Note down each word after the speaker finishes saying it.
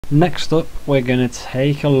Next up, we're going to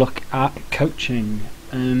take a look at coaching.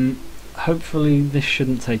 Hopefully this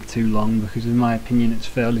shouldn't take too long, because in my opinion it's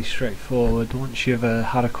fairly straightforward once you've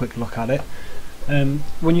had a quick look at it.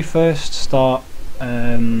 When you first start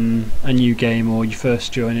a new game, or you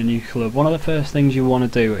first join a new club, one of the first things you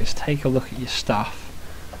want to do is take a look at your staff.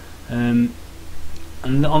 And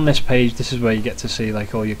on this page, this is where you get to see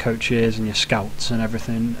like all your coaches and your scouts and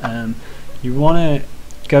everything. You want to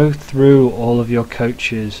go through all of your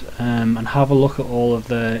coaches and have a look at all of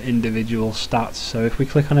the individual stats. So if we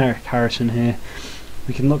click on Eric Harrison here,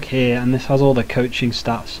 we can look here, and this has all the coaching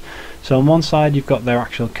stats. So on one side you've got their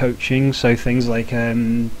actual coaching, so things like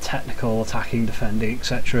technical, attacking, defending,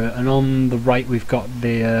 etc. And on the right we've got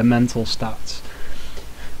the mental stats.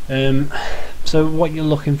 So what you're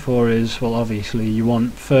looking for is, well, obviously you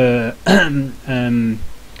want for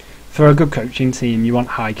a good coaching team, you want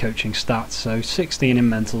high coaching stats. So 16 in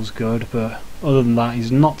mental's good, but other than that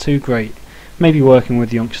he's not too great. Maybe working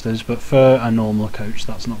with youngsters, but for a normal coach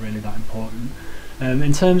that's not really that important.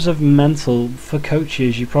 In terms of mental, for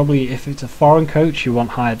coaches, you probably, if it's a foreign coach, you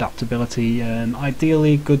want high adaptability,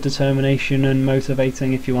 ideally good determination and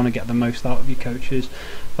motivating if you want to get the most out of your coaches.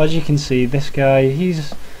 But as you can see, this guy,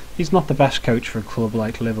 he's not the best coach for a club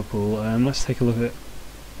like Liverpool. Let's take a look at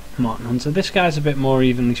Martin Hunter. This guy's a bit more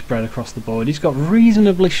evenly spread across the board. He's got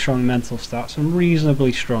reasonably strong mental stats and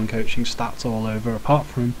reasonably strong coaching stats all over, apart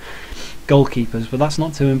from goalkeepers, but that's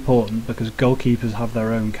not too important because goalkeepers have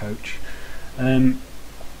their own coach.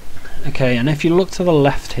 Okay, and if you look to the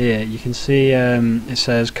left here, you can see it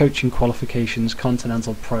says coaching qualifications,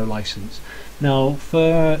 Continental Pro license. Now,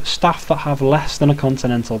 for staff that have less than a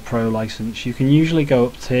Continental Pro license, you can usually go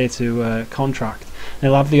up here to contract.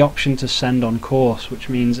 They'll have the option to send on course, which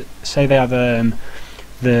means, say they have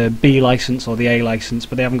the B license or the A license,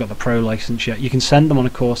 but they haven't got the Pro license yet. You can send them on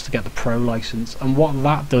a course to get the Pro license, and what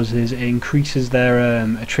that does is it increases their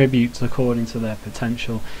attributes according to their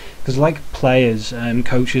potential. Because like players,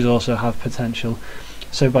 coaches also have potential.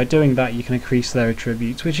 So by doing that you can increase their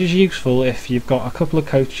attributes, which is useful if you've got a couple of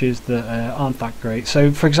coaches that aren't that great.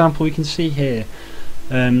 So for example, we can see here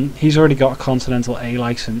he's already got a Continental A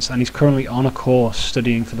license and he's currently on a course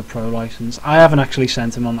studying for the Pro license. I haven't actually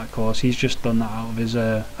sent him on that course, he's just done that out of his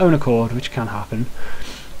own accord, which can happen.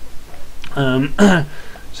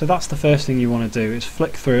 So that's the first thing you want to do, is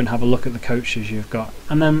flick through and have a look at the coaches you've got.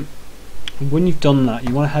 And then when you've done that,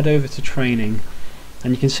 you want to head over to training.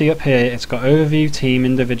 And you can see up here it's got overview, team,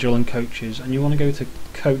 individual and coaches, and you want to go to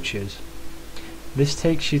coaches. This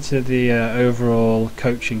takes you to the overall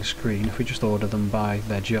coaching screen if we just order them by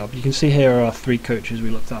their job. You can see here are 3 coaches we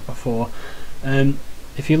looked at before.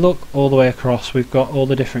 If you look all the way across, we've got all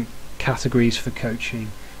the different categories for coaching,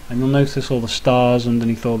 and you'll notice all the stars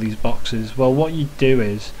underneath all these boxes. Well, what you do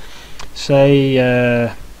is, say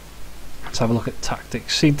let's have a look at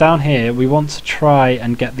tactics. See down here we want to try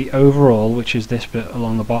and get the overall, which is this bit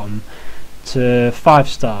along the bottom, to 5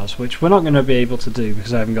 stars, which we're not going to be able to do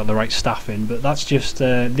because I haven't got the right staff in, but that's just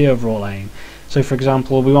the overall aim. So for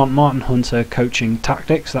example, we want Martin Hunter coaching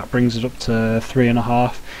tactics, that brings it up to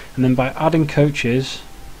 3.5, and then by adding coaches,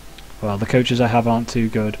 well, the coaches I have aren't too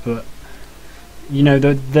good, but you know,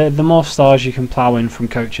 the more stars you can plough in from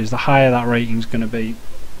coaches, the higher that rating's going to be.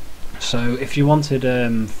 So if you wanted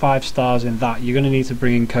 5 stars in that, you're going to need to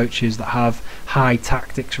bring in coaches that have high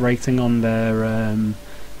tactics rating on their,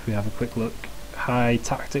 if we have a quick look, high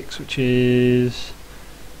tactics, which is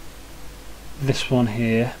this one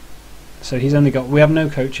here. So he's only got, we have no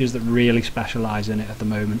coaches that really specialise in it at the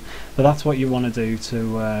moment, but that's what you want to do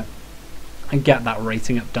to and get that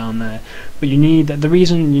rating up down there. But you need, the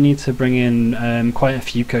reason you need to bring in quite a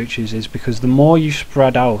few coaches is because the more you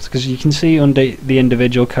spread out, because you can see under the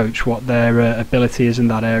individual coach what their ability is in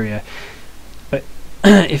that area, but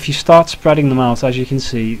if you start spreading them out, as you can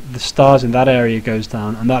see, the stars in that area goes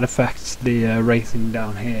down, and that affects the rating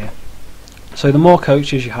down here. So the more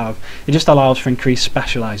coaches you have, it just allows for increased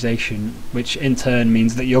specialisation, which in turn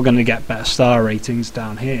means that you're going to get better star ratings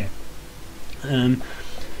down here.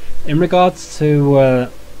 In regards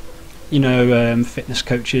to fitness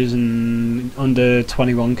coaches and under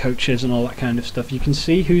 21 coaches and all that kind of stuff, you can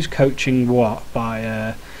see who's coaching what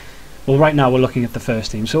by well, right now we're looking at the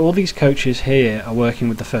first team, so all these coaches here are working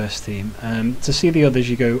with the first team. To see the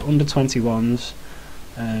others, you go under 21s,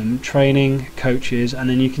 training, coaches,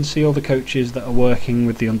 and then you can see all the coaches that are working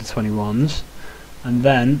with the under 21s, and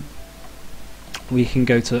then we can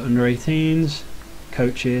go to under 18s,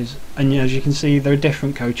 coaches, and as you can see there are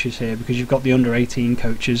different coaches here because you've got the under 18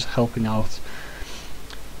 coaches helping out.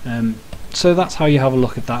 So that's how you have a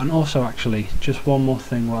look at that. And also, actually, just one more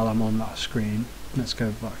thing while I'm on that screen, let's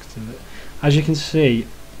go back to it. As you can see,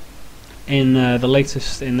 in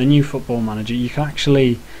the new Football Manager, you can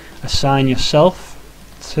actually assign yourself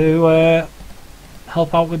to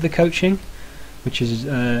help out with the coaching, which is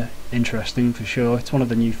interesting for sure. It's one of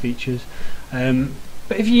the new features.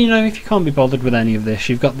 But if you can't be bothered with any of this,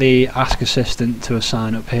 you've got the Ask Assistant to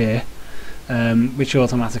assign up here, which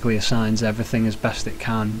automatically assigns everything as best it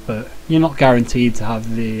can. But you're not guaranteed to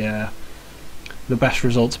have the best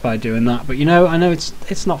results by doing that. But I know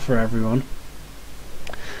it's not for everyone.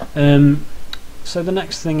 So the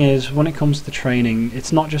next thing is, when it comes to training,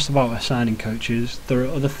 it's not just about assigning coaches. There are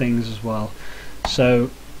other things as well. So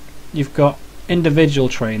you've got individual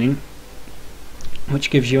training, which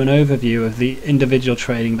gives you an overview of the individual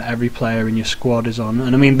training that every player in your squad is on,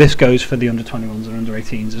 and I mean this goes for the under-21s and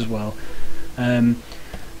under-18s as well.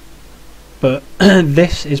 But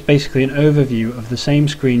this is basically an overview of the same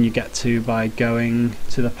screen you get to by going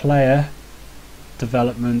to the player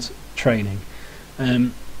development training.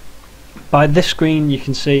 By this screen you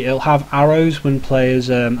can see it'll have arrows when players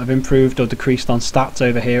have improved or decreased on stats.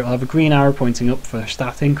 Over here it'll have a green arrow pointing up for a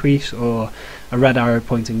stat increase, or a red arrow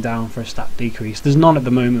pointing down for a stat decrease. There's none at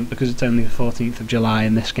the moment because it's only the 14th of July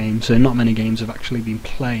in this game, so not many games have actually been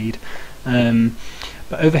played.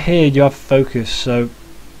 But over here you have focus, so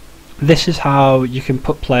this is how you can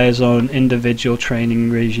put players on individual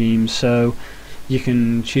training regimes. So you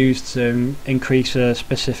can choose to increase a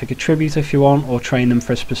specific attribute if you want, or train them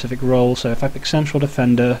for a specific role. So if I pick central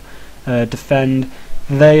defender, defend,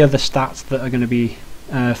 they are the stats that are going to be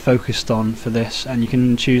focused on for this, and you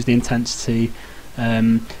can choose the intensity.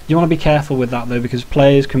 You want to be careful with that though, because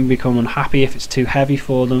players can become unhappy if it's too heavy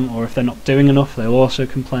for them, or if they're not doing enough they'll also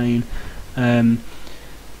complain. And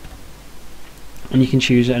you can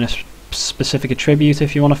choose it in a specific attribute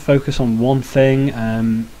if you want to focus on one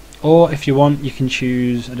thing. Or if you want, you can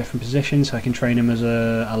choose a different position, so I can train him as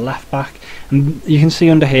a left back. And you can see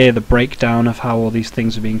under here the breakdown of how all these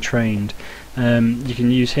things are being trained. You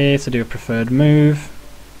can use here to do a preferred move.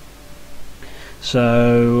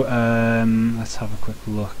 So let's have a quick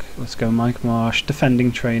look. Let's go Mike Marsh,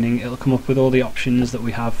 defending training. It'll come up with all the options that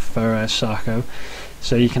we have for Sarko.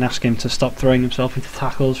 So you can ask him to stop throwing himself into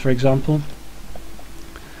tackles, for example.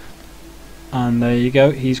 And there you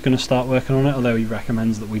go, he's going to start working on it, although he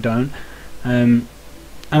recommends that we don't. And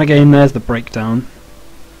again, there's the breakdown.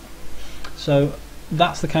 So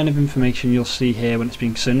that's the kind of information you'll see here when it's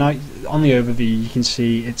being... So now on the overview you can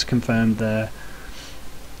see it's confirmed there.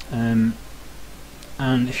 And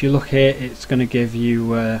if you look here, it's going to give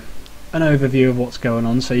you an overview of what's going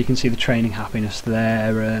on, so you can see the training happiness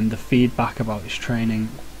there and the feedback about his training.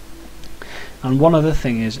 And one other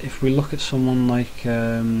thing is, if we look at someone like,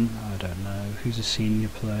 I don't know, who's a senior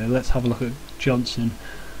player, let's have a look at Johnson.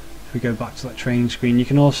 If we go back to that training screen, you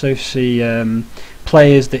can also see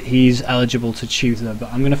players that he's eligible to tutor,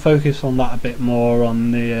 but I'm going to focus on that a bit more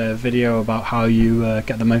on the video about how you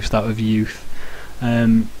get the most out of youth.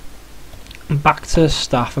 Back to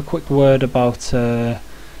staff, a quick word about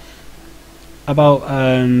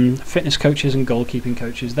fitness coaches and goalkeeping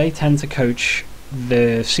coaches. They tend to coach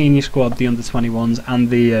the senior squad, the under-21s and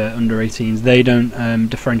the under-18s. They don't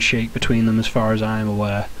differentiate between them as far as I am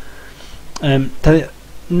aware. The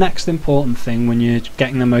next important thing when you're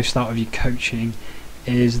getting the most out of your coaching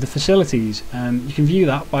is the facilities. You can view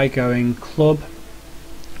that by going club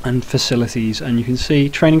and facilities, and you can see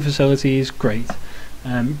training facilities, great.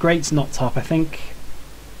 Great's not top. I think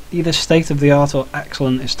either state of the art or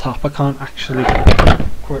excellent is top. I can't actually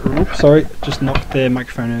sorry, just knocked the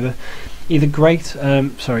microphone over. Either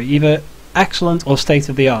either excellent or state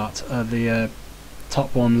of the art are the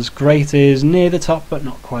top ones. Great is near the top but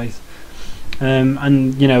not quite. And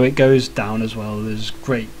it goes down as well. There's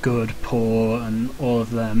great, good, poor, and all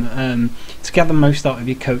of them. To get the most out of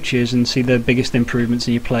your coaches and see the biggest improvements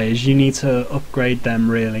in your players, you need to upgrade them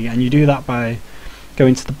really, and you do that by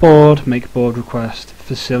going to the board, make a board request,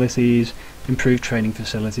 facilities, improve training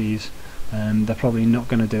facilities. They're probably not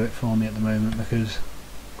going to do it for me at the moment because...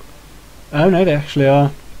 Oh no, they actually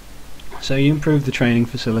are. So you improve the training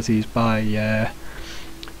facilities by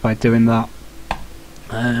doing that.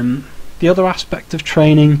 The other aspect of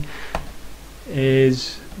training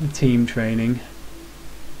is the team training.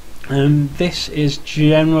 This is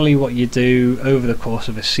generally what you do over the course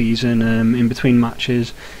of a season, in between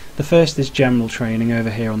matches. The first is general training over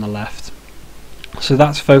here on the left. So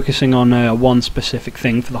that's focusing on one specific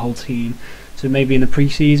thing for the whole team. So maybe in the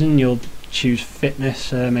pre-season you'll choose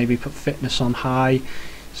fitness, maybe put fitness on high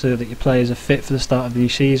so that your players are fit for the start of the new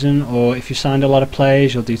season, or if you signed a lot of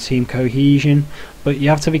players you'll do team cohesion. But you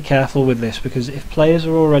have to be careful with this, because if players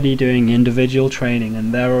are already doing individual training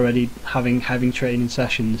and they're already having training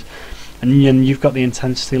sessions, and you've got the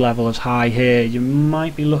intensity level as high here, you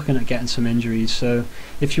might be looking at getting some injuries. So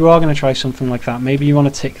if you are going to try something like that, maybe you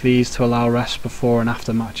want to tick these to allow rest before and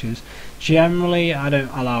after matches. Generally, I don't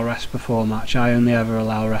allow rest before match, I only ever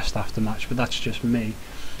allow rest after match, but that's just me.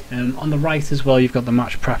 On the right as well, you've got the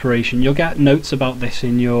match preparation. You'll get notes about this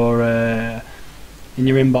in your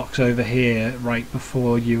inbox over here right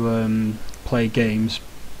before you play games,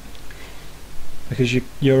 because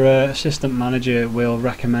your assistant manager will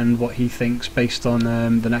recommend what he thinks based on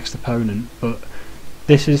the next opponent. But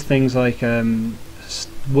this is things like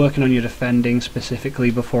working on your defending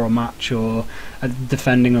specifically before a match, or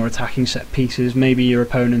defending or attacking set pieces. Maybe your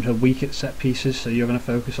opponent are weak at set pieces, so you're going to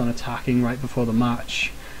focus on attacking right before the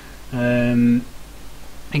match.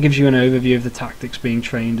 It gives you an overview of the tactics being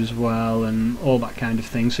trained as well, and all that kind of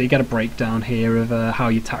thing. So you get a breakdown here of how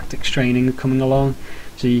your tactics training are coming along.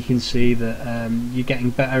 So you can see that you're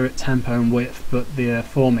getting better at tempo and width, but the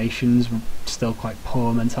formation's still quite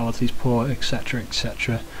poor, mentality's poor, etc,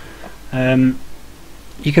 etc.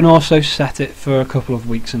 You can also set it for a couple of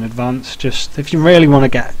weeks in advance. Just if you really want to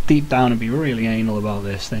get deep down and be really anal about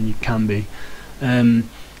this, then you can be.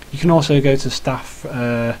 You can also go to staff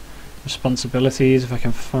responsibilities, if I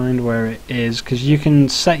can find where it is, because you can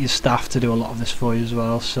set your staff to do a lot of this for you as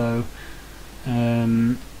well. So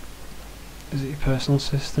is it your personal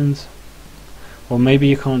assistant? Well, maybe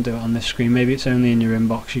you can't do it on this screen, maybe it's only in your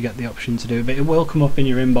inbox you get the option to do it, but it will come up in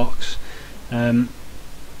your inbox, and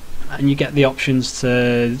you get the options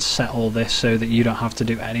to set all this so that you don't have to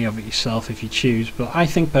do any of it yourself if you choose. But I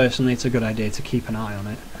think personally it's a good idea to keep an eye on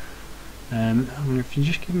it. If you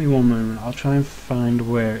just give me one moment, I'll try and find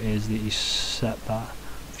where it is that you set that.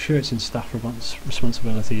 I'm sure it's in staff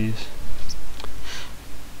responsibilities.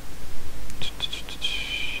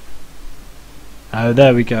 Oh,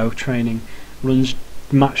 there we go. Training. Runs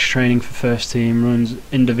match training for first team, runs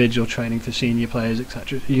individual training for senior players,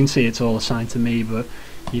 etc. You can see it's all assigned to me, but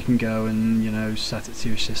you can go and set it to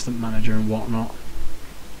your assistant manager and whatnot.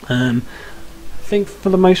 I think for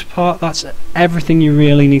the most part that's everything you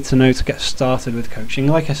really need to know to get started with coaching.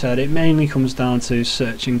 Like I said, it mainly comes down to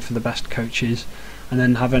searching for the best coaches and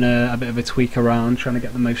then having a bit of a tweak around, trying to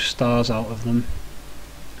get the most stars out of them.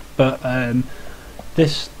 But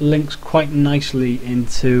this links quite nicely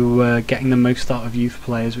into getting the most out of youth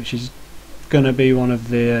players, which is going to be one of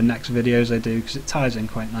the next videos I do, because it ties in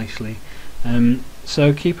quite nicely.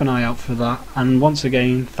 So keep an eye out for that, and once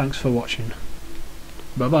again, thanks for watching.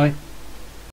 Bye bye.